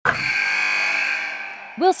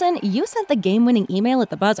Wilson, you sent the game-winning email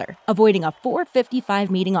at the buzzer, avoiding a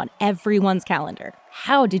 4:55 meeting on everyone's calendar.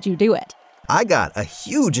 How did you do it? I got a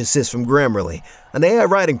huge assist from Grammarly, an AI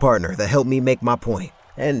writing partner that helped me make my point.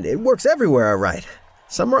 And it works everywhere I write.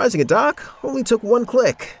 Summarizing a doc only took one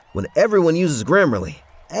click. When everyone uses Grammarly,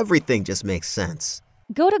 everything just makes sense.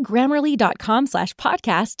 Go to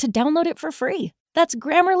Grammarly.com/podcast to download it for free. That's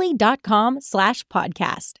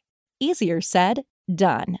Grammarly.com/podcast. Easier said,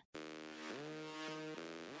 done.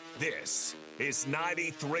 This is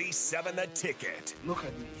 93.7 The Ticket. Look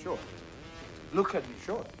at me, sure. Look at me,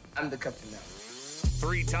 sure. I'm the captain now.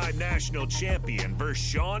 Three-time national champion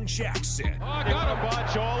Vershawn Jackson. Oh, got a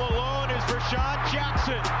bunch all alone is Vershawn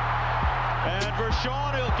Jackson. And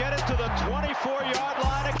Vershawn will get it to the 24-yard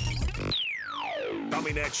line.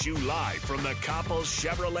 Coming at you live from the Coppels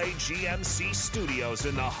Chevrolet GMC studios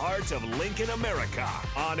in the heart of Lincoln, America.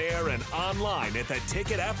 On air and online at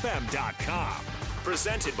theticketfm.com.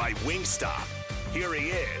 Presented by Wingstop. Here he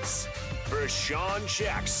is, Vershawn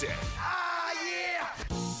Jackson. Yeah.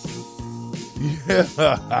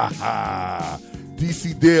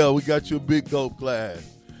 DC Dale, we got you a big gold glass.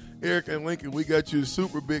 Eric and Lincoln, we got you a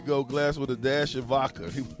super big gold glass with a dash of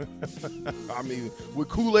vodka. I mean, with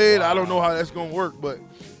Kool-Aid, wow. I don't know how that's going to work, but,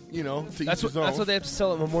 you know, that's what they have to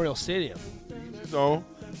sell at Memorial Stadium. So,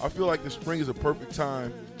 I feel like the spring is a perfect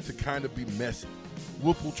time to kind of be messy.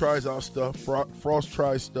 Whipple tries out stuff. Frost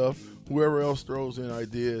tries stuff. Whoever else throws in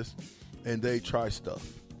ideas, and they try stuff.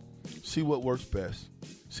 See what works best.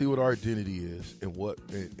 See what our identity is, and work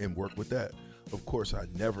with that. Of course, I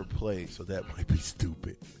never played, so that might be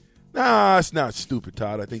stupid. Nah, it's not stupid,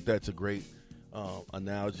 Todd. I think that's a great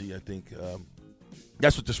analogy. I think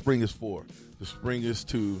that's what the spring is for. The spring is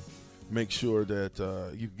to make sure that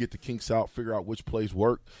you get the kinks out, figure out which plays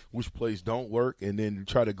work, which plays don't work, and then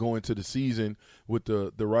try to go into the season with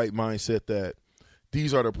the right mindset that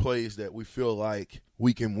these are the plays that we feel like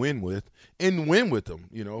we can win with and win with them.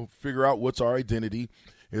 You know, figure out what's our identity.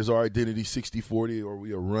 Is our identity 60-40? Are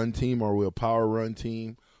we a run team? Are we a power run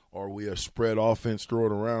team? Are we a spread offense, throw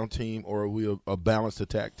it around team? Or are we a balanced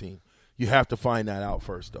attack team? You have to find that out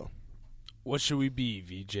first, though. What should we be,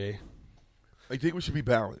 VJ? I think we should be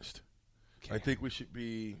balanced. Okay. I think we should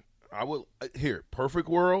be – perfect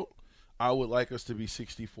world, I would like us to be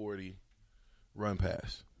 60-40 run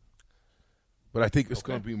pass. But I think it's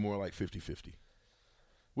going to be more like 50-50,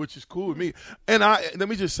 which is cool with me. And let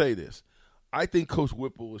me just say this. I think Coach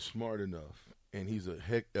Whipple is smart enough, and he's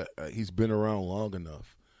been around long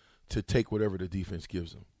enough to take whatever the defense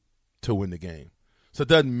gives him to win the game. So it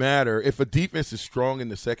doesn't matter. If a defense is strong in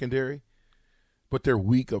the secondary, but they're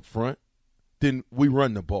weak up front, then we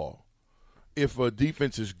run the ball. If a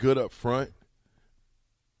defense is good up front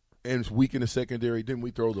and it's weak in the secondary, then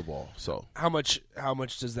we throw the ball. So how much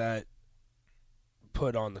does that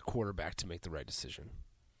put on the quarterback to make the right decision?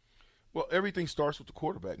 Well, everything starts with the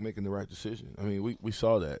quarterback making the right decision. I mean, we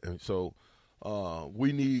saw that. And so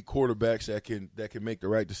we need quarterbacks that can make the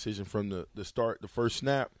right decision from the start, the first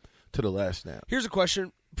snap, to the last snap. Here's a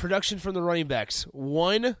question. Production from the running backs.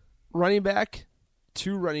 1 running back,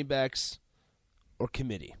 2 running backs, or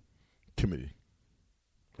committee? Committee.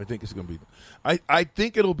 I think it's going to be – I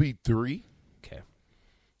think it'll be 3. Okay.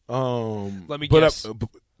 Let me guess. Go ahead.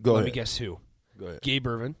 Let me guess who. Go ahead. Gabe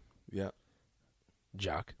Ervin. Yeah.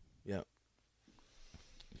 Jock. Yeah.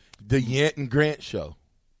 The Yant and Grant show.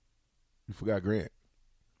 You forgot Grant.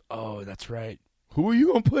 Oh, that's right. Who are you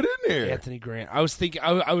going to put in there? Anthony Grant. I was thinking.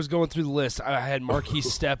 I was going through the list. I had Marquise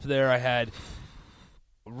Stepp there. I had.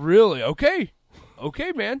 Really? Okay,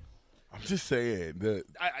 man. I'm just saying that.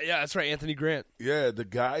 Yeah, that's right. Anthony Grant. Yeah, the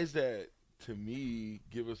guys that to me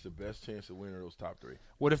give us the best chance of winning those top 3.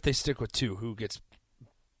 What if they stick with 2? Who gets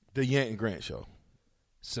the Yant and Grant show?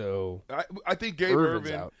 So I think Gabe Irvin's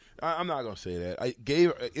Ervin. Out. I'm not going to say that.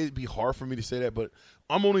 It'd be hard for me to say that, but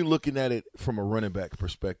I'm only looking at it from a running back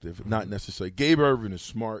perspective, not necessarily. Gabe Ervin is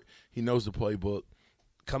smart. He knows the playbook.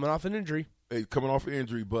 Coming off an injury,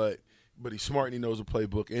 but he's smart and he knows the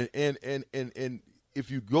playbook. And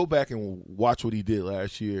if you go back and watch what he did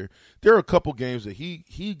last year, there are a couple games that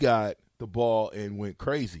he got the ball and went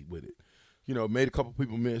crazy with it. You know, made a couple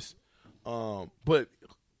people miss, but.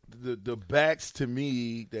 The backs to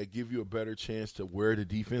me that give you a better chance to wear the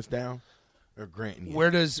defense down are Grant and Yant.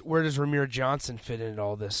 Where does Ramir Johnson fit into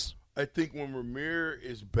all this? I think when Ramir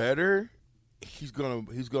is better, he's gonna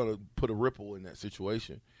put a ripple in that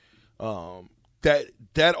situation.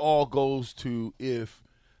 That all goes to if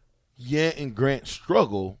Yant and Grant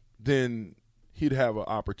struggle, then he'd have an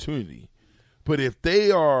opportunity. But if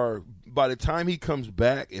they are, by the time he comes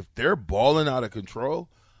back, if they're balling out of control,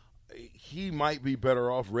 he might be better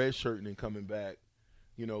off redshirting and coming back,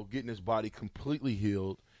 getting his body completely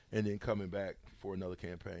healed and then coming back for another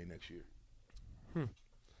campaign next year.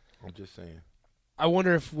 I'm just saying. I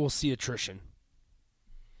wonder if we'll see attrition.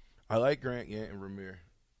 I like Grant, Yant, and Ramir.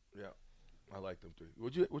 Yeah, I like them three.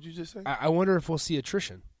 What'd you just say? I wonder if we'll see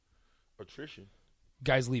attrition. Attrition?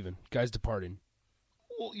 Guys leaving. Guys departing.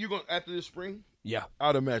 Well, you're going after this spring? Yeah.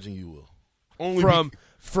 I'd imagine you will.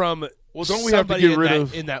 From well, don't we have to get rid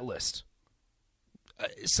of in that list?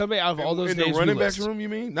 Somebody out of all those in names the running we backs list. room, you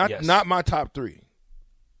mean? Yes. Not my top three.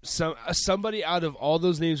 Somebody out of all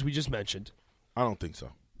those names we just mentioned. I don't think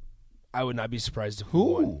so. I would not be surprised if we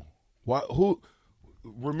won. Why? Who?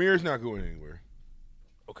 Ramir's not going anywhere.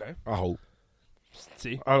 Okay. I hope.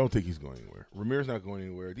 See? I don't think he's going anywhere. Ramir's not going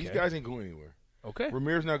anywhere. These guys ain't going anywhere. Okay.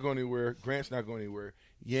 Ramir's not going anywhere. Grant's not going anywhere.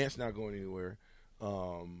 Yant's not going anywhere.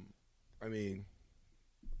 I mean,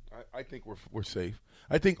 I think we're safe.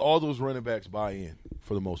 I think all those running backs buy in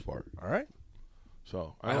for the most part. All right.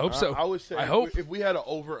 So I hope so. I would say if we had an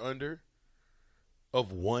over-under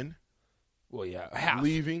of 1 well, yeah, half.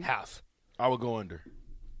 leaving, half. I would go under.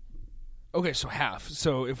 Okay, so half.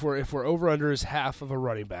 So if we're over-under is half of a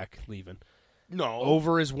running back leaving. No.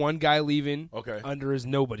 Over is one guy leaving. Okay. Under is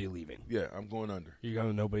nobody leaving. Yeah, I'm going under. You're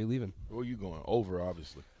going nobody leaving. Where are you going? Over,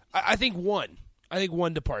 obviously. I think one. I think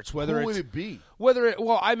one departs. Whether Who would it be?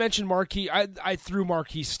 Well, I mentioned Marquise. I threw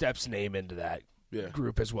Marquise Stepp's name into that Yeah.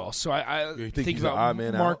 group as well. So I You think think he's an about odd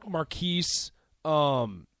man out? Marquise.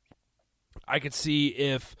 I could see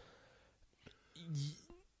if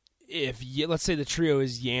let's say the trio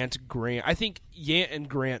is Yant, Grant. I think Yant and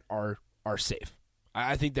Grant are safe.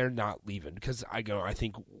 I think they're not leaving because I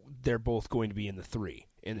think they're both going to be in the three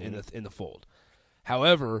in the fold.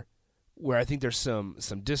 However, where I think there's some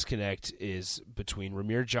disconnect is between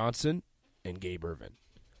Ramir Johnson and Gabe Ervin.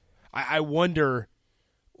 I wonder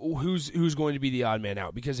who's going to be the odd man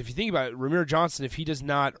out, because if you think about it, Ramir Johnson, if he does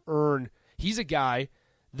not earn, he's a guy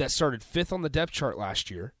that started 5th on the depth chart last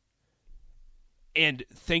year, and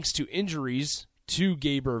thanks to injuries to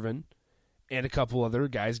Gabe Ervin and a couple other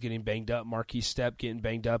guys getting banged up, Marquise Stepp getting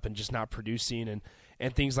banged up and just not producing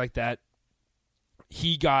and things like that,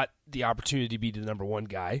 he got the opportunity to be the number one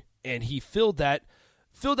guy, and he filled that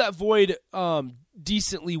void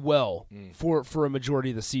decently well for a majority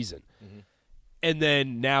of the season. Mm-hmm. And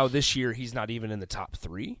then now this year he's not even in the top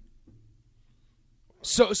 3.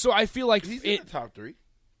 So I feel like he's in the top 3.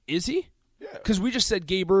 Is he? Yeah. Because we just said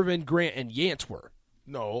Gabe Ervin, Grant, and Yant were.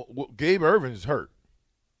 No, Gabe Ervin is hurt.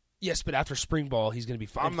 Yes, but after spring ball, he's going to be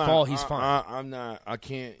fine. Fall, he's fine. I'm not. I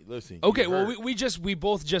can't listen. Okay, well, we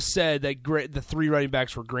both just said that the 3 running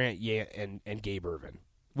backs were Grant, Yant, and Gabe Ervin.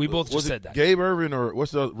 We both just said that. Gabe Ervin or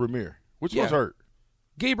what's the Ramir? Which one's hurt?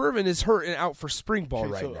 Gabe Ervin is hurt and out for spring ball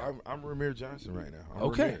now. I'm Ramir Johnson right now.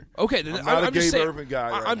 Okay. Then I'm not a Gabe Ervin guy.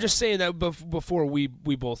 I'm just saying that before we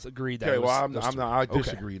both agreed that. Okay, I'm not. I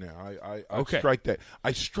disagree now. I strike that.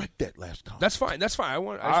 I strike that last comment. That's fine. I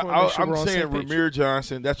want to make sure we're on the same page. Ramir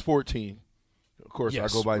Johnson. That's 14. Of course,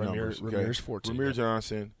 yes, I go by numbers. Okay? Ramir's 14. Ramir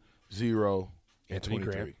Johnson, 0, Anthony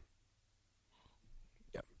 23. Grant.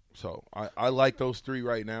 Yep. So I like those 3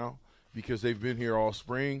 right now because they've been here all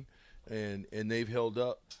spring and they've held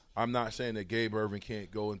up. I'm not saying that Gabe Ervin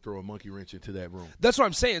can't go and throw a monkey wrench into that room. That's what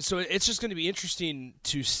I'm saying. So it's just going to be interesting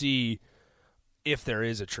to see if there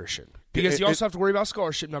is attrition. Because you also have to worry about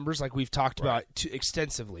scholarship numbers like we've talked about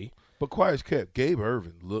extensively. But quiet as kept, Gabe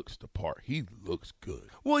Ervin looks the part. He looks good.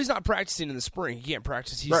 Well, he's not practicing in the spring. He can't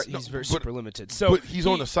practice. He's super limited. So but he's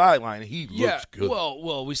on the sideline, and he looks good.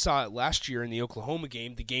 Well, we saw it last year in the Oklahoma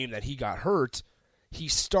game, the game that he got hurt.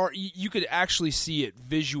 You could actually see it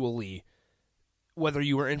visually, whether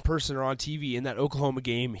you were in person or on TV. In that Oklahoma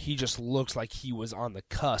game, he just looks like he was on the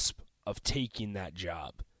cusp of taking that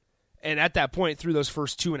job. And at that point, through those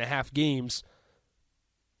first 2.5 games,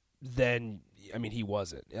 then, I mean, he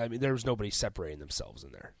wasn't. I mean, there was nobody separating themselves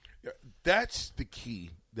in there. Yeah, that's the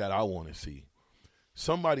key that I want to see.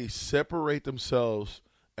 Somebody separate themselves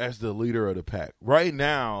as the leader of the pack. Right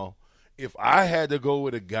now, if I had to go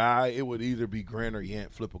with a guy, it would either be Grant or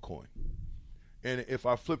Yant, flip a coin. And if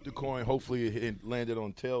I flipped the coin, hopefully it landed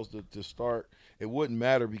on tails to start. It wouldn't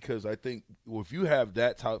matter because I think if you have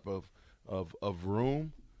that type of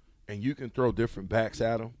room and you can throw different backs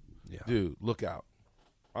at them, dude, look out.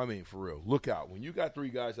 I mean, for real, look out. When you got 3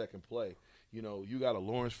 guys that can play, you got a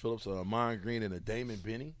Lawrence Phillips, a Amon Green, and a Damon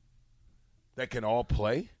Benning that can all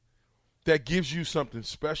play, that gives you something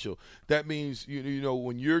special. That means,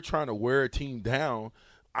 when you're trying to wear a team down,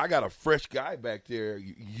 I got a fresh guy back there.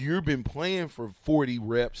 You've been playing for 40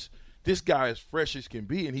 reps. This guy is fresh as can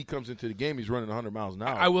be, and he comes into the game, he's running 100 miles an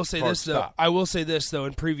hour. I will say Hard this to though. stop. I will say this though.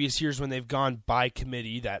 In previous years, when they've gone by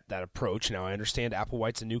committee, that approach. Now I understand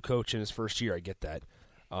Applewhite's a new coach in his first year. I get that.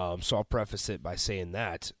 So I'll preface it by saying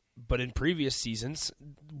that. But in previous seasons,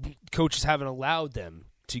 coaches haven't allowed them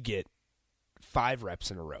to get 5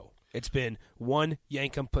 reps in a row. It's been 1,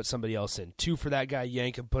 yank him, put somebody else in. 2 for that guy,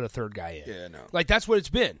 yank him, put a third guy in. Yeah, no. Like that's what it's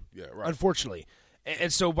been. Yeah, right. Unfortunately,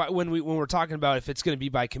 and so when we're talking about if it's going to be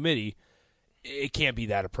by committee, it can't be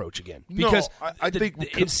that approach again. Because I think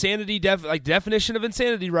the insanity, definition of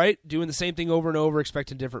insanity, right? Doing the same thing over and over,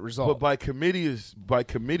 expecting different results. But by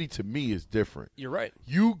committee to me is different. You're right.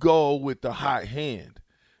 You go with the hot hand.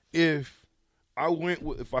 If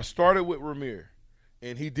I started with Ramir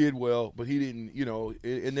and he did well, but he didn't,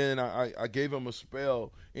 and then I gave him a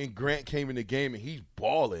spell and Grant came in the game and he's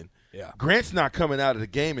balling. Yeah. Grant's not coming out of the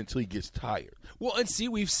game until he gets tired. Well, and see,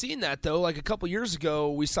 we've seen that, though. Like a couple years ago,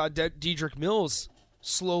 we saw Dedrick Mills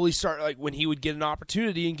slowly start, like when he would get an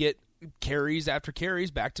opportunity and get carries after carries,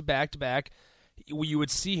 back to back to back, you would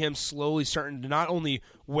see him slowly starting to not only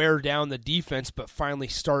wear down the defense, but finally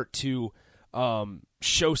start to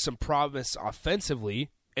show some promise offensively,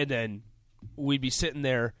 and then we'd be sitting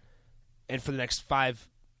there, and for the next 5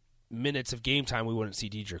 minutes of game time, we wouldn't see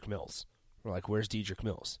Dedrick Mills. We're like, where's Dedrick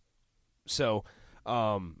Mills? So,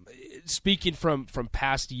 speaking from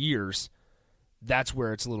past years, that's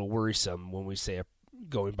where it's a little worrisome when we say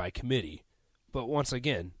going by committee. But once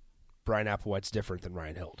again, Brian Applewhite's different than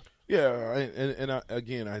Ryan Hild. Yeah, and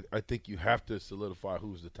I think you have to solidify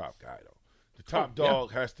who's the top guy, though. The top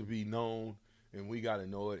dog has to be known, and we got to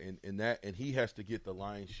know it, and he has to get the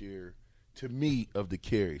lion's share, to me, of the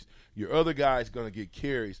carries. Your other guy's going to get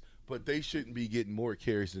carries, but they shouldn't be getting more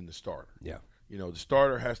carries than the starter. Yeah. The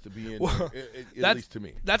starter has to be in there, at least to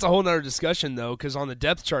me. That's a whole nother discussion, though, because on the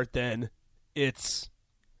depth chart then, it's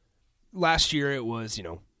last year it was,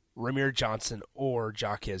 Ramir Johnson or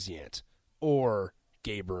Jaquez Yant or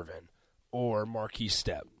Gabe Irvin or Marquise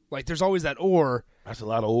Stepp. Like, there's always that or. That's a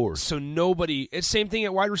lot of ors. So nobody – it's same thing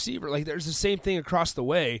at wide receiver. Like, there's the same thing across the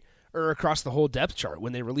way or across the whole depth chart.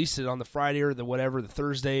 When they release it on the Friday or the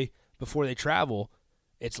Thursday before they travel,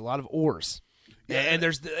 it's a lot of ors. Yeah. And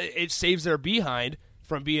it saves their behind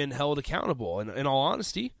from being held accountable, in all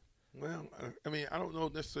honesty. Well, I mean, I don't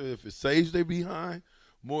know necessarily if it saves their behind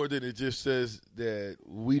more than it just says that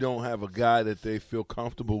we don't have a guy that they feel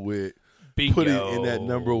comfortable with putting in that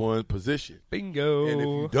number 1 position. Bingo. And if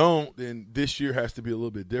you don't, then this year has to be a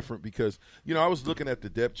little bit different because, I was looking at the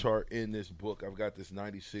depth chart in this book. I've got this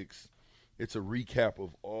 96. It's a recap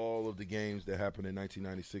of all of the games that happened in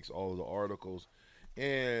 1996, all of the articles.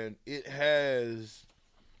 And it has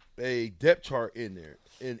a depth chart in there.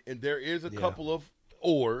 And there is a couple of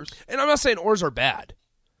ors. And I'm not saying ors are bad.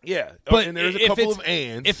 Yeah. But and there's a couple of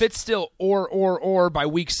ands. If it's still or by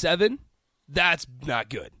week 7, that's not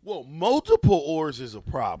good. Well, multiple ors is a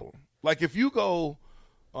problem. Like if you go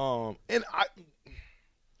and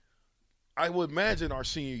I would imagine our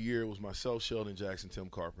senior year was myself, Sheldon Jackson, Tim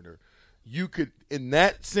Carpenter. You could, in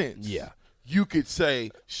that sense, you could say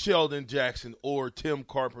Sheldon Jackson or Tim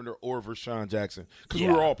Carpenter or Vershawn Jackson because we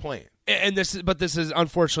were all playing. And this is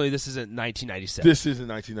unfortunately this isn't 1997. This isn't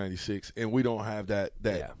 1996, and we don't have that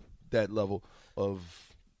level of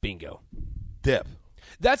bingo depth.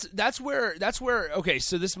 That's where okay.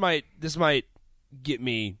 So this might get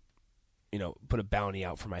me, put a bounty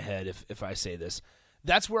out for my head if I say this.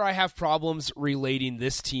 That's where I have problems relating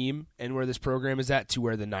this team and where this program is at to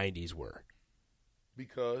where the 90s were.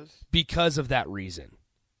 Because of that reason.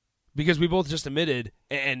 Because we both just admitted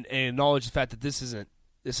and acknowledged the fact that this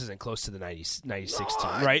isn't close to the 96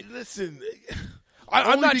 team, right? Listen,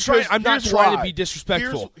 I'm not trying to be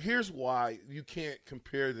disrespectful. Here's why you can't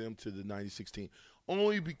compare them to the 96 team.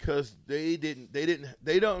 Only because they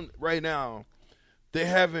don't right now. They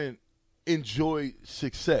haven't enjoyed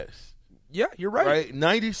success. Yeah, you're right. Right,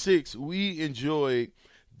 96. We enjoyed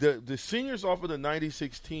the seniors off of the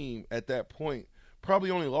 96 team at that point.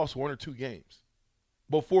 Probably only lost 1 or 2 games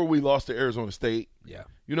before we lost to Arizona State. Yeah.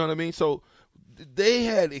 You know what I mean? So they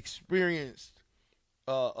had experienced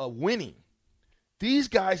winning. These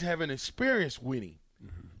guys haven't experienced winning,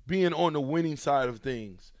 being on the winning side of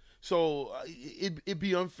things. So it'd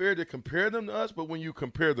be unfair to compare them to us, but when you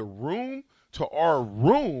compare the room to our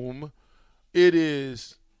room, it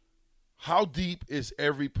is how deep is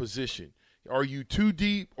every position? Are you 2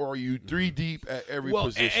 deep or are you 3 deep at every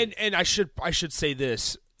position? And I should say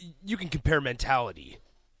this. You can compare mentality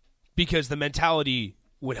because the mentality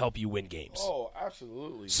would help you win games. Oh,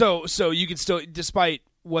 absolutely. So you can still, despite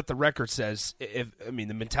what the record says,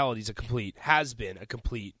 the mentality has been a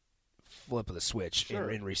complete flip of the switch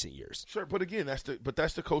in recent years. Sure, but again, that's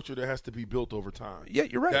the culture that has to be built over time. Yeah,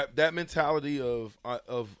 you're right. That mentality of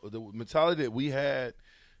the mentality that we had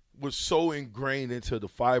was so ingrained into the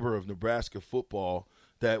fiber of Nebraska football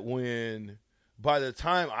that by the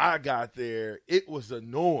time I got there, it was a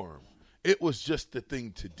norm. It was just the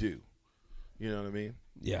thing to do. You know what I mean?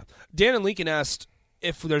 Yeah. Dan and Lincoln asked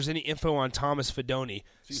if there's any info on Thomas Fedoni.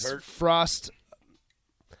 Is he hurt? Frost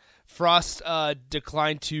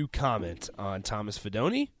declined to comment on Thomas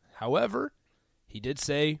Fedoni. However, he did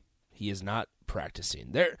say he is not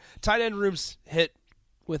practicing. Their tight end room's hit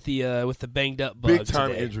with the banged up bug. Big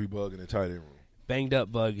time today. injury bug in the tight end room. Banged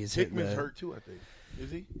up bug is hitting. Hickman's hurt too, I think.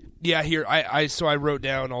 Is he? Yeah, here I wrote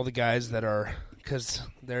down all the guys that are, because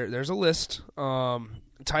there's a list.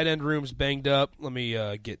 Tight end room's banged up. Let me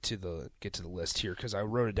get to the list here because I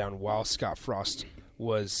wrote it down while Scott Frost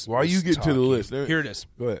was. While you get to the list, here it is.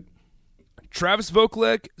 Go ahead. Travis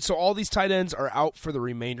Vokalek. So all these tight ends are out for the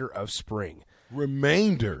remainder of spring.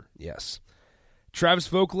 Remainder. Yes. Travis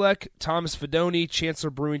Vokalek, Thomas Fedoni,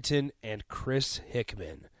 Chancellor Brewington, and Chris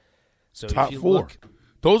Hickman. So top if you 4.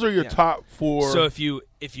 Those are your top 4. So if you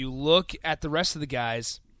look at the rest of the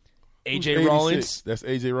guys, AJ 86? Rollins. That's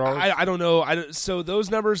AJ Rollins. I don't know. So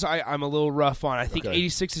those numbers I'm a little rough on. I think Okay.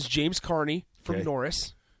 86 is James Carney from Okay.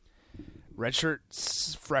 Norris, redshirt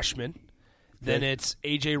freshman. Then it's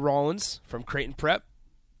AJ Rollins from Creighton Prep,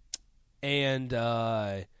 and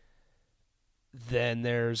then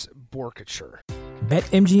there's Borkature.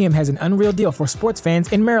 BetMGM has an unreal deal for sports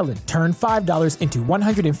fans in Maryland. Turn $5 into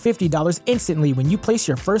 $150 instantly when you place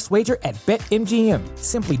your first wager at BetMGM.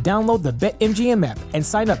 Simply download the BetMGM app and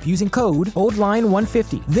sign up using code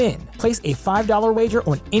OldLine150. Then, place a $5 wager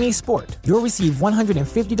on any sport. You'll receive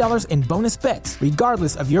 $150 in bonus bets,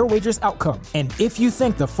 regardless of your wager's outcome. And if you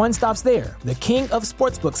think the fun stops there, the King of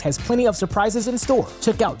Sportsbooks has plenty of surprises in store.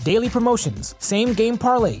 Check out daily promotions, same-game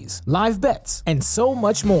parlays, live bets, and so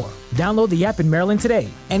much more. Download the app in Maryland today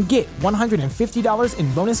and get $150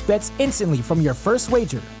 in bonus bets instantly from your first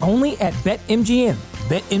wager. Only at BetMGM.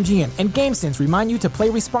 BetMGM and GameSense remind you to play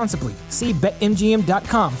responsibly. See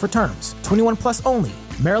BetMGM.com for terms. 21 plus only.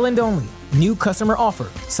 Maryland only. New customer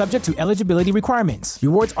offer. Subject to eligibility requirements.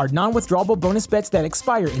 Rewards are non-withdrawable bonus bets that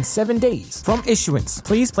expire in 7 days. From issuance,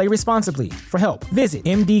 please play responsibly. For help, visit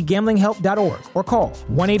mdgamblinghelp.org or call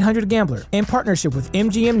 1-800-GAMBLER in partnership with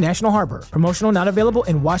MGM National Harbor. Promotional not available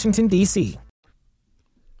in Washington, D.C.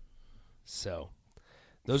 So,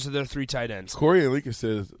 those are their 3 tight ends. Corey and Lincoln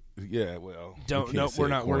says, "Yeah, well, We're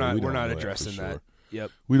not addressing that. Sure.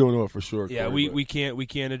 Yep. We don't know it for sure. Yeah, Corey, we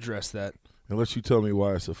can't address that. unless you tell me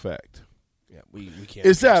why it's a fact. Yeah, we can't.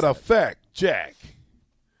 Is that a fact, Jack?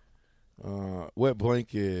 Wet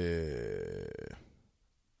blanket.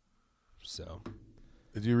 So.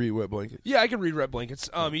 Did you read Wet Blanket? Yeah, I can read Wet Blankets.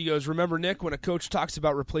 He goes, remember, Nick, when a coach talks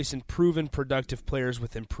about replacing proven productive players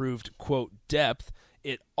with improved, quote, depth,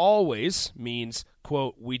 it always means,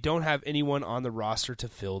 quote, we don't have anyone on the roster to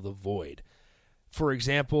fill the void. For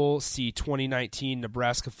example, see 2019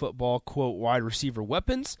 Nebraska football, quote, wide receiver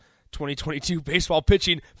weapons, 2022 baseball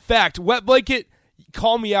pitching. Fact, Wet Blanket,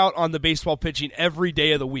 call me out on the baseball pitching every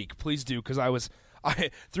day of the week. Please do, because I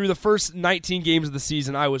through the first 19 games of the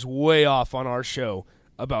season, I was way off on our show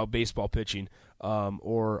about baseball pitching,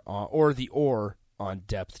 or on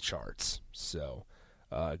depth charts. So,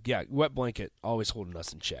 yeah, Wet Blanket always holding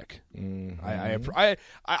us in check. Mm-hmm.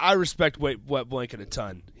 I respect Wet Blanket a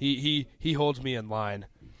ton. He holds me in line,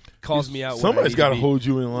 calls me out. Somebody's got to hold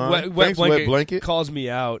you in line. Thanks, Wet Blanket. Calls me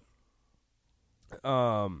out.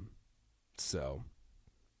 So.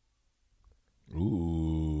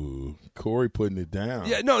 Ooh, Corey putting it down.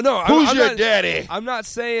 Yeah, no. Who's your daddy? I'm not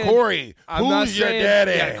saying Corey. Who's your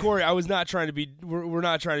daddy? Yeah, Corey. I was not trying to be. We're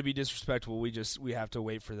not trying to be disrespectful. We have to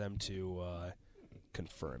wait for them to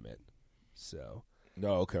confirm it. So.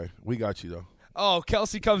 No, okay, we got you though. Oh,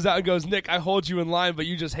 Kelsey comes out and goes, Nick, I hold you in line, but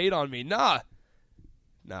you just hate on me. Nah,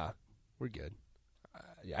 we're good.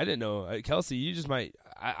 Yeah, I didn't know, Kelsey. You just might.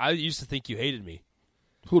 I used to think you hated me.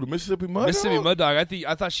 Who, the Mississippi Mud Dog? Mississippi Mud Dog.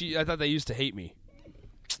 I thought they used to hate me.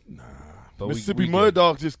 Nah, but Mississippi Mud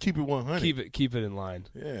Dog, just keep it 100. Keep it in line.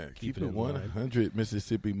 Yeah, keep it 100.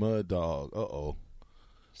 Mississippi Mud Dog.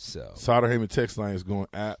 So Soderhaven text line is going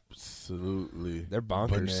absolutely. They're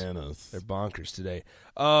bonkers. Bananas. They're bonkers today.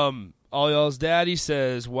 All y'all's daddy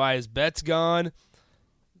says, "Why is Betts gone?"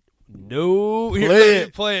 No, play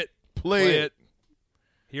it.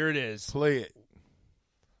 Here it is. Play it.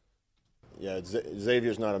 Yeah,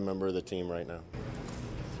 Xavier's not a member of the team right now.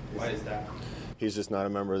 Why is that? He's just not a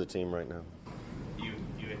member of the team right now. You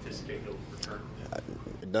anticipate he'll return?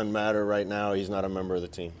 It doesn't matter right now. He's not a member of the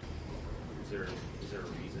team. Is there a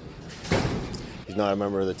reason? He's not a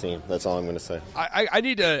member of the team. That's all I'm going to say. I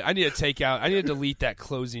need to delete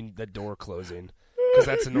that door closing because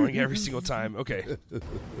that's annoying every single time. Okay. Is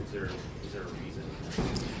there a reason?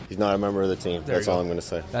 He's not a member of the team. That's all I'm going to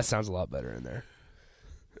say. That sounds a lot better in there.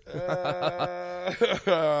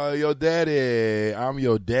 Yo, daddy. I'm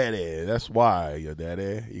your daddy. That's why, your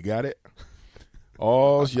daddy. You got it?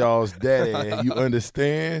 All y'all's daddy. You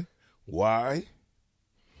understand why?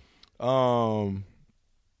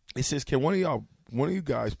 It says, can one of you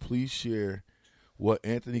guys please share what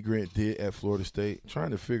Anthony Grant did at Florida State? I'm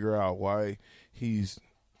trying to figure out why he's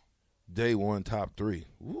day one top 3.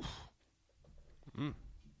 Oof.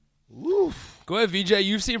 Oof. Go ahead, VJ.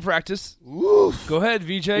 You've seen practice. Oof. Go ahead,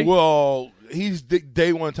 VJ. Well, he's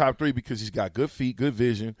day one top 3 because he's got good feet, good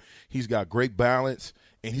vision. He's got great balance,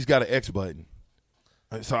 and he's got an X button.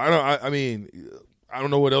 So I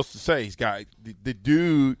don't know what else to say. He's got the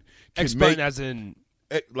dude can X button make, as in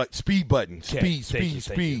like speed button, okay, speed.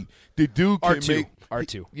 Thank you. The dude can R2. make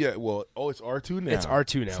R2. Yeah, well, it's R2 now. It's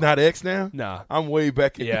R2 now. It's not X now. Nah, I'm way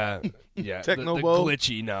back in yeah. Techno the Bowl.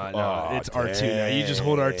 Glitchy. No, Oh, it's R2 now. You just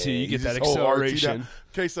hold R2, you get that acceleration.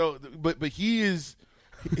 Okay, so but he's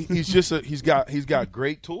got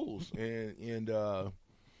great tools and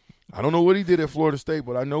I don't know what he did at Florida State,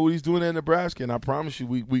 but I know what he's doing at Nebraska, and I promise you,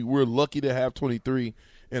 we're lucky to have 23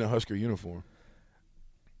 in a Husker uniform.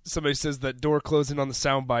 Somebody says that door closing on the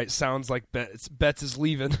soundbite sounds like Betts is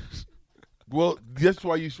leaving. Well, that's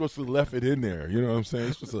why you're supposed to left it in there. You know what I'm saying?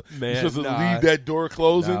 You're supposed to leave that door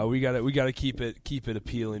closing. No, we got to keep it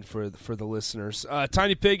appealing for the listeners.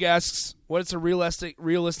 Tiny Pig asks, what is a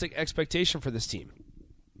realistic expectation for this team?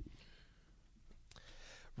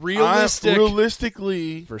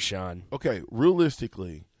 Realistically, for Sean. Okay,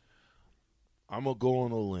 realistically, I'm gonna go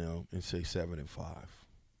on a limb and say 7-5.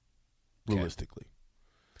 Realistically,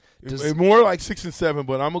 it's more like 6 and 7,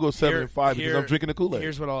 but I'm gonna go 7-5 because I'm drinking the Kool-Aid.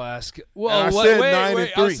 Here's what I'll ask. Well, I said 9 and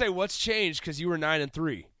 3. I'll say what's changed because you were 9 and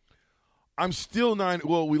 3. I'm still 9.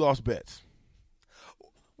 Well, we lost bets.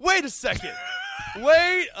 Wait a second.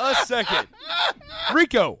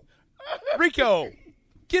 Rico.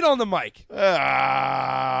 Get on the mic.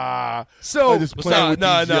 So just playing with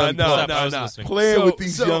these young pups. Playing with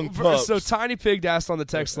these young pups. So Tiny Pig asked on the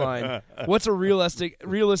text line, what's a realistic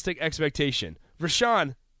expectation?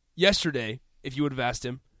 Rashawn, yesterday, if you would have asked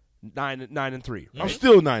him, 9 and 3. I'm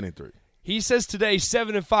still 9 and 3. He says today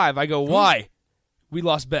 7 and 5. I go, why? We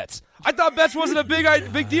lost bets. I thought bets wasn't a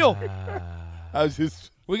big deal.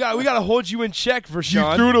 We got to hold you in check,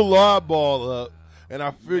 Rashawn. You threw the lob ball up. And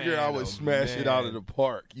I figured I would smash it out of the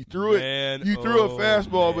park. You threw it. You threw a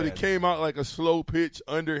fastball, but it came out like a slow pitch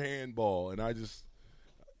underhand ball. And I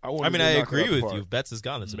agree with you. Betts is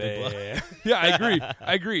gone. It's a big blow. Yeah,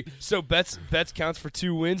 I agree. So Betts counts for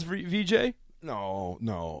 2 wins for VJ? No.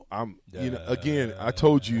 Again, I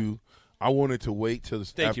told you I wanted to wait till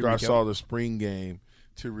after I saw the spring game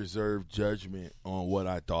to reserve judgment on what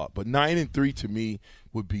I thought. But 9 and 3 to me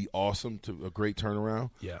would be awesome, to a great turnaround.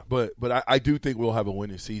 Yeah. But I do think we'll have a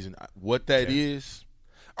winning season. What that is.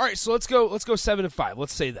 All right, so let's go 7 and 5.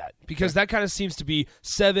 Let's say that. Because that kind of seems to be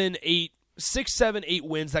 6, 7, 8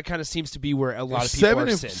 wins. That kind of seems to be where a lot of people are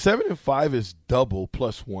sitting. 7 and 5 is double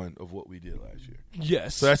plus 1 of what we did last year.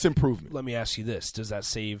 Yes. So that's improvement. Let me ask you this. Does that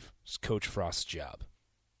save Coach Frost's job?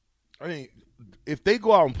 I mean, if they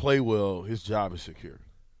go out and play well, his job is secure.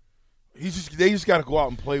 They just got to go out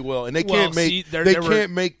and play well, and they can't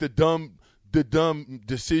make the dumb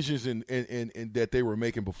decisions and that they were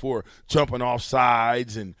making before, jumping off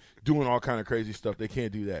sides and doing all kind of crazy stuff. They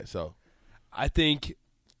can't do that. So, I think.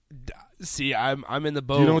 See, I'm in the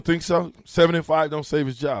boat. You don't think so? 7 and 5 don't save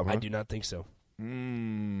his job. Huh? I do not think so.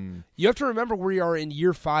 You have to remember we are in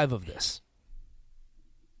year 5 of this.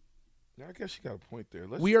 I guess you got a point there.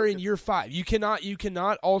 We are in year 5. You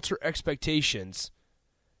cannot alter expectations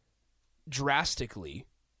drastically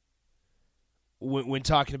when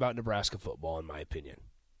talking about Nebraska football, in my opinion.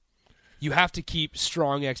 You have to keep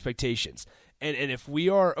strong expectations. And if we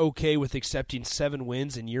are okay with accepting 7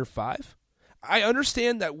 wins in year 5, I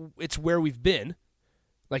understand that it's where we've been.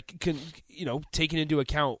 Like, taking into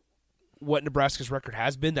account what Nebraska's record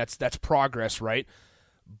has been, that's progress, right?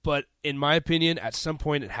 But in my opinion, at some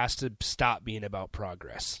point it has to stop being about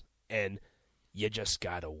progress. And you just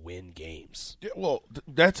got to win games. Yeah, well,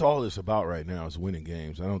 that's all it's about right now is winning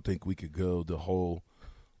games. I don't think we could go the whole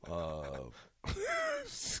I've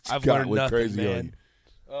learned nothing, crazy man.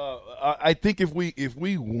 I think if we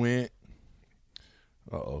went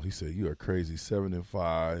he said you are crazy. 7 and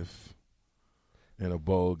 5 in a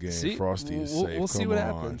bowl game. See, Frosty is safe. We'll see what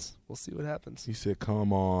happens. We'll see what happens. He said,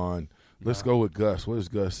 come on. Let's go with Gus. What does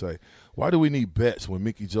Gus say? Why do we need bets when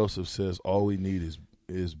Mickey Joseph says all we need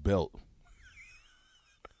is belt?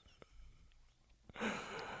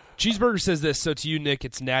 Cheeseburger says this. So to you, Nick,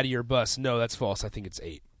 it's natty or bust. No, that's false. I think it's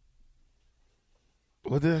 8.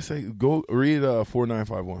 What did I say? Go read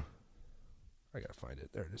 4951. I gotta find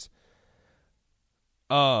it. There it is.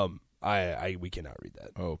 We cannot read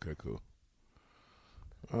that. Oh, okay, cool.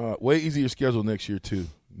 Way easier schedule next year too.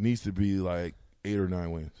 Needs to be like 8 or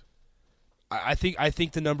 9 wins. I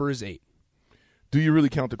think the number is 8. Do you really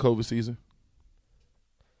count the COVID season?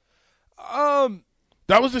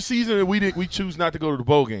 That was the season that we choose not to go to the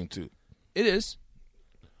bowl game too. It is.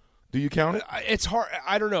 Do you count it? It's hard.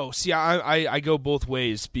 I don't know. See, I go both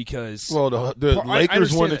ways because the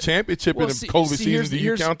Lakers won the championship in the COVID season. Do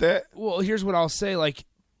you count that? Well, here's what I'll say. Like,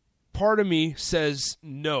 part of me says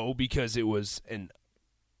no because it was an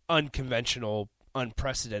unconventional,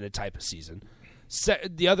 unprecedented type of season.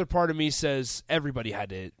 The other part of me says everybody had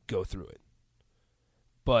to go through it.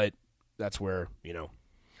 But that's where,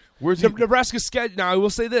 Nebraska's schedule. Now, I will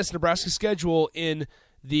say this: Nebraska's schedule in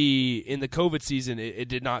the COVID season, it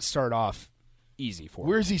did not start off easy for him.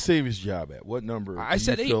 Where does he save his job at? What number? I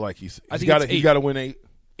said 8. Feel like he's got to win 8.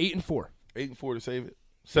 8-4. 8-4 to save it.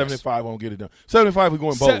 7-5 won't get it done. 7-5 we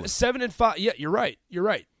going bowling. 7-5. Yeah, you're right.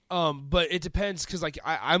 But it depends because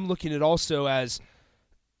I'm looking at also as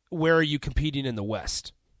where are you competing in the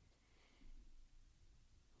West?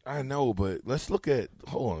 I know, but let's look at –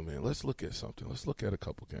 hold on, man. Let's look at something. Let's look at a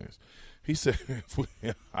couple games. He said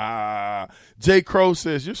Jay Crow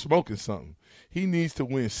says you're smoking something. He needs to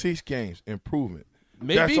win 6 games, improvement.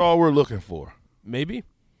 Maybe. That's all we're looking for. Maybe.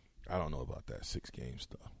 I don't know about that 6 game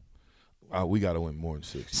stuff. We got to win more than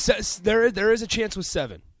 6. There is a chance with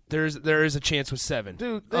 7. There is a chance with 7.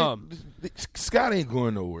 Dude, Scott ain't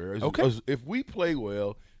going nowhere. Okay. If we play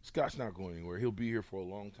well, Scott's not going anywhere. He'll be here for a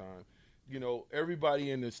long time.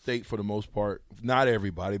 Everybody in the state, for the most part, not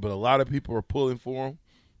everybody, but a lot of people are pulling for him.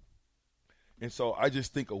 And so I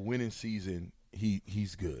just think a winning season,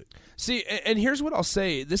 he's good. See, and here's what I'll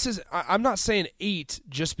say. I'm not saying 8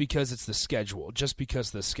 just because it's the schedule,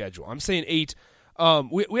 I'm saying 8.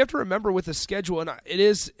 We have to remember with the schedule, and it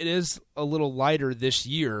is a little lighter this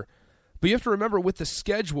year, but you have to remember with the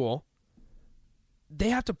schedule, they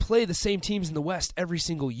have to play the same teams in the West every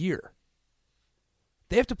single year.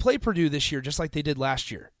 They have to play Purdue this year just like they did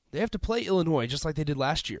last year. They have to play Illinois just like they did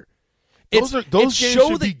last year. Those games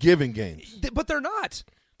should be given games. But they're not.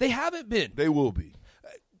 They haven't been. They will be.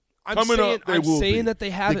 I'm saying that they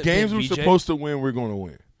haven't been. The games we're supposed to win, we're going to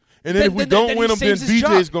win. And then if we don't win them, then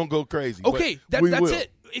BJ's going to go crazy. Okay, that's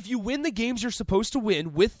it. If you win the games you're supposed to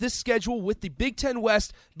win with this schedule, with the Big Ten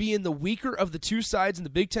West being the weaker of the 2 sides in the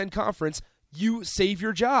Big Ten Conference, you save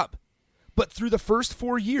your job. But through the first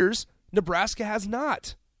 4 years, Nebraska has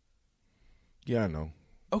not. Yeah, I know.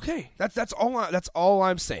 Okay, that's all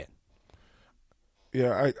I'm saying.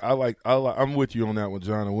 Yeah, I'm with you on that one,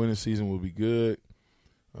 John. A winning season will be good.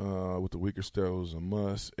 With the weaker schedule, a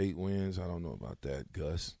must. 8 wins. I don't know about that,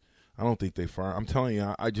 Gus. I don't think they fire. I'm telling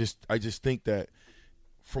you, I just think that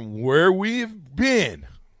from where we've been,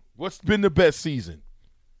 what's been the best season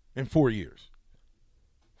in 4 years?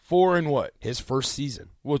 4 and what? His first season,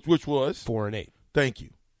 which was 4-8. Thank you.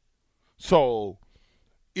 So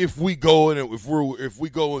if we go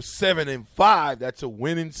 7-5, that's a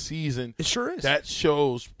winning season. It sure is. That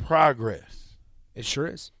shows progress. It sure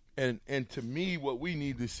is. And to me, what we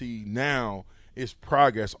need to see now is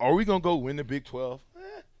progress. Are we gonna go win the Big 12?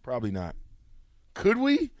 Probably not. Could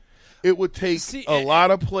we? It would take a lot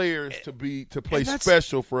of players to play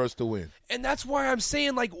special for us to win. And that's why I'm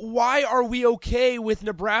saying, why are we okay with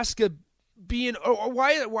Nebraska being? Or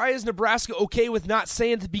why is Nebraska okay with not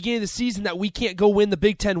saying at the beginning of the season that we can't go win the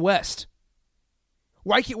Big Ten West?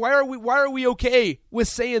 Why are we okay with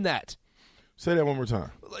saying that? Say that one more time.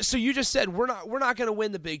 So you just said we're not going to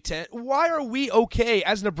win the Big Ten. Why are we okay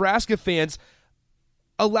as Nebraska fans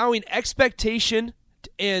allowing expectation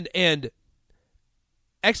and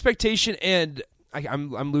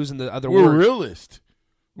I'm losing the other word.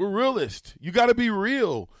 We're realist. You got to be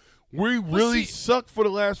real. We really sucked for the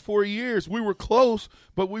last 4 years. We were close,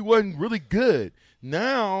 but we wasn't really good.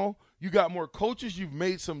 Now you got more coaches. You've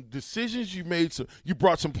made some decisions. You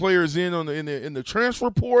brought some players in in the transfer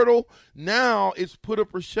portal. Now it's put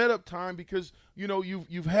up or shut up time because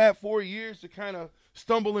you've had 4 years to kind of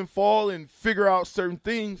stumble and fall and figure out certain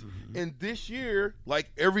things. Mm-hmm. And this year, like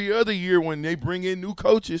every other year, when they bring in new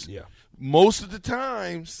coaches, most of the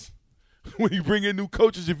times when you bring in new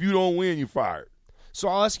coaches, if you don't win, you're fired. So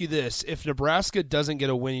I'll ask you this: if Nebraska doesn't get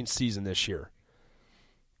a winning season this year,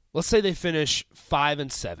 let's say they finish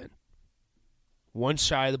 5-7. one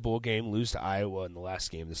shy of the bowl game, lose to Iowa in the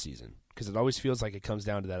last game of the season, because it always feels like it comes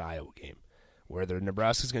down to that Iowa game, whether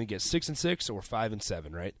Nebraska's going to get 6-6 or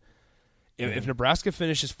 5-7, right? If Nebraska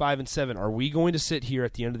finishes 5-7, are we going to sit here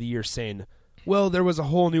at the end of the year saying, well, there was a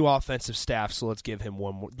whole new offensive staff, so let's give him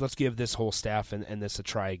one more. Let's give this whole staff and this a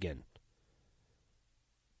try again.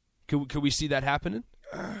 Could we see that happening?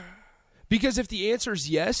 Because if the answer is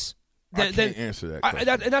yes, I can't answer that question.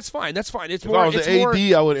 And that's fine. That's fine. It's if more. I was the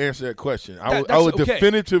AD, I would answer that question. I would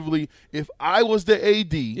definitively, if I was the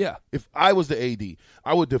AD, if I was the AD,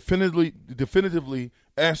 I would definitively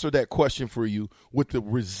answer that question for you with the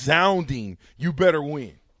resounding, you better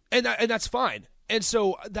win. And that's fine. And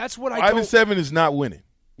so that's what 5-7 is not winning.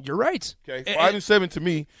 You're right. Okay, 5-7 to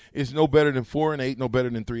me is no better than 4-8, no better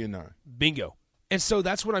than 3-9. Bingo. And so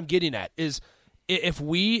that's what I'm getting at is if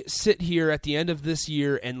we sit here at the end of this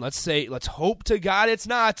year and let's hope to God it's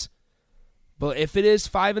not, but if it is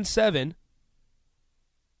 5-7,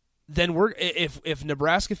 then if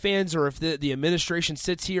Nebraska fans or if the administration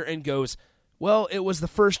sits here and goes, well, it was the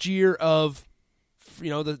first year of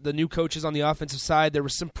the new coaches on the offensive side. There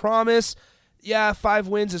was some promise. Yeah, 5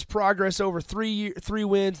 wins is progress over 3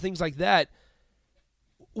 wins, things like that.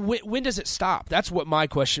 When does it stop? That's what my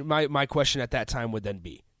question at that time would then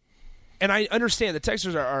be. And I understand the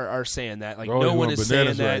texters are saying that. Like, no one is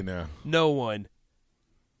saying that. Right now. No one.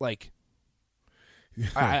 Like,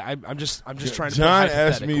 I'm just trying to. John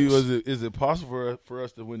asked me, is it possible for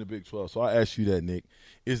us to win the Big 12? So I asked you that, Nick.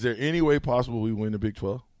 Is there any way possible we win the Big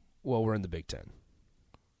 12? Well, we're in the Big 10.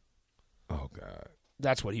 Oh, God.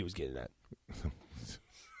 That's what he was getting at.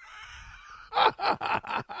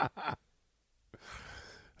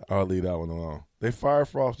 I'll leave that one alone. They fired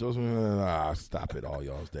Frost. Stop it, all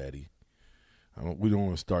y'all's daddy. We don't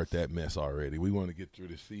want to start that mess already. We want to get through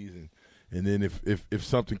the season, and then if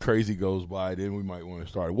something crazy goes by, then we might want to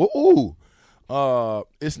start. Whoa!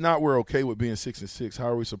 It's not we're okay with being 6-6. How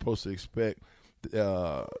are we supposed to expect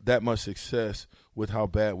that much success with how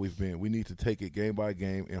bad we've been? We need to take it game by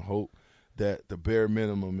game and hope that the bare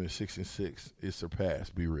minimum is 6-6 is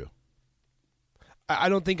surpassed. Be real. I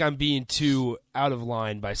don't think I'm being too out of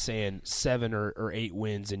line by saying 7 or 8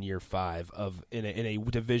 wins in year 5 in a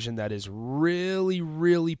division that is really,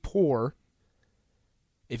 really poor.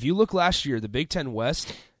 If you look last year, the Big Ten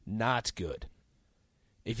West, not good.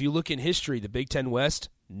 If you look in history, the Big Ten West,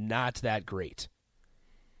 not that great.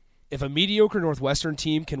 If a mediocre Northwestern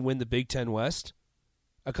team can win the Big Ten West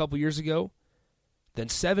a couple years ago, then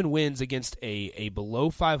 7 wins against a below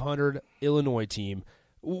 500 Illinois team,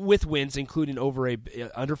 with wins including over a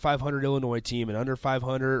under 500 Illinois team, an under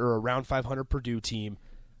 500 or around 500 Purdue team.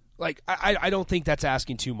 Like, I don't think that's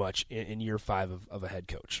asking too much in year 5 of a head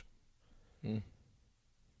coach. I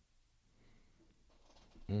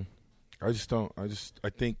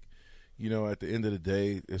think, at the end of the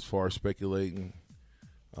day, as far as speculating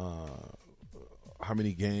how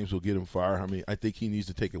many games will get him fired, I think he needs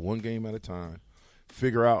to take it one game at a time,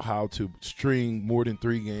 figure out how to string more than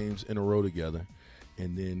 3 games in a row together,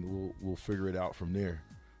 and then we'll figure it out from there.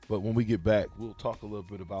 But when we get back, we'll talk a little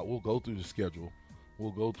bit we'll go through the schedule.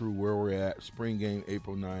 We'll go through where we're at. Spring game,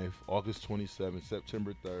 April 9th, August 27th,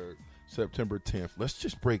 September 3rd, September 10th. Let's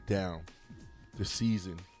just break down the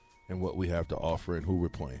season and what we have to offer and who we're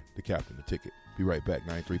playing. The Captain, the Ticket. Be right back,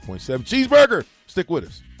 93.7 Cheeseburger. Stick with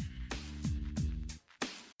us.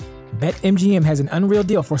 BetMGM has an unreal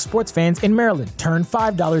deal for sports fans in Maryland. Turn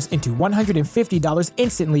 $5 into $150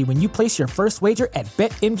 instantly when you place your first wager at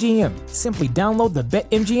BetMGM. Simply download the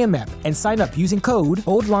BetMGM app and sign up using code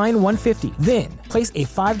OldLine150. Then, place a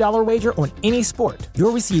 $5 wager on any sport.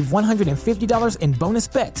 You'll receive $150 in bonus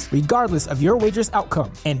bets, regardless of your wager's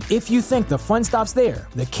outcome. And if you think the fun stops there,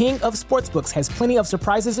 the King of Sportsbooks has plenty of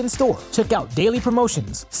surprises in store. Check out daily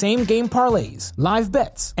promotions, same-game parlays, live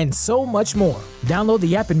bets, and so much more. Download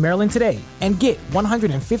the app in Maryland today and get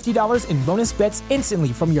 $150 in bonus bets instantly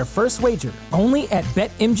from your first wager. Only at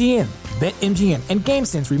BetMGM. BetMGM and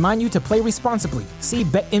GameSense remind you to play responsibly. See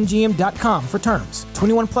BetMGM.com for terms.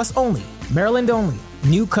 21 plus only. Maryland only.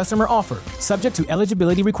 New customer offer. Subject to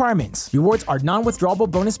eligibility requirements. Rewards are non-withdrawable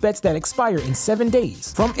bonus bets that expire in 7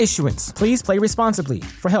 days. From issuance, please play responsibly.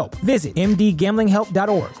 For help, visit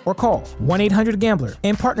mdgamblinghelp.org or call 1-800-GAMBLER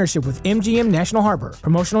in partnership with MGM National Harbor.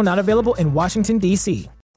 Promotional not available in Washington, D.C.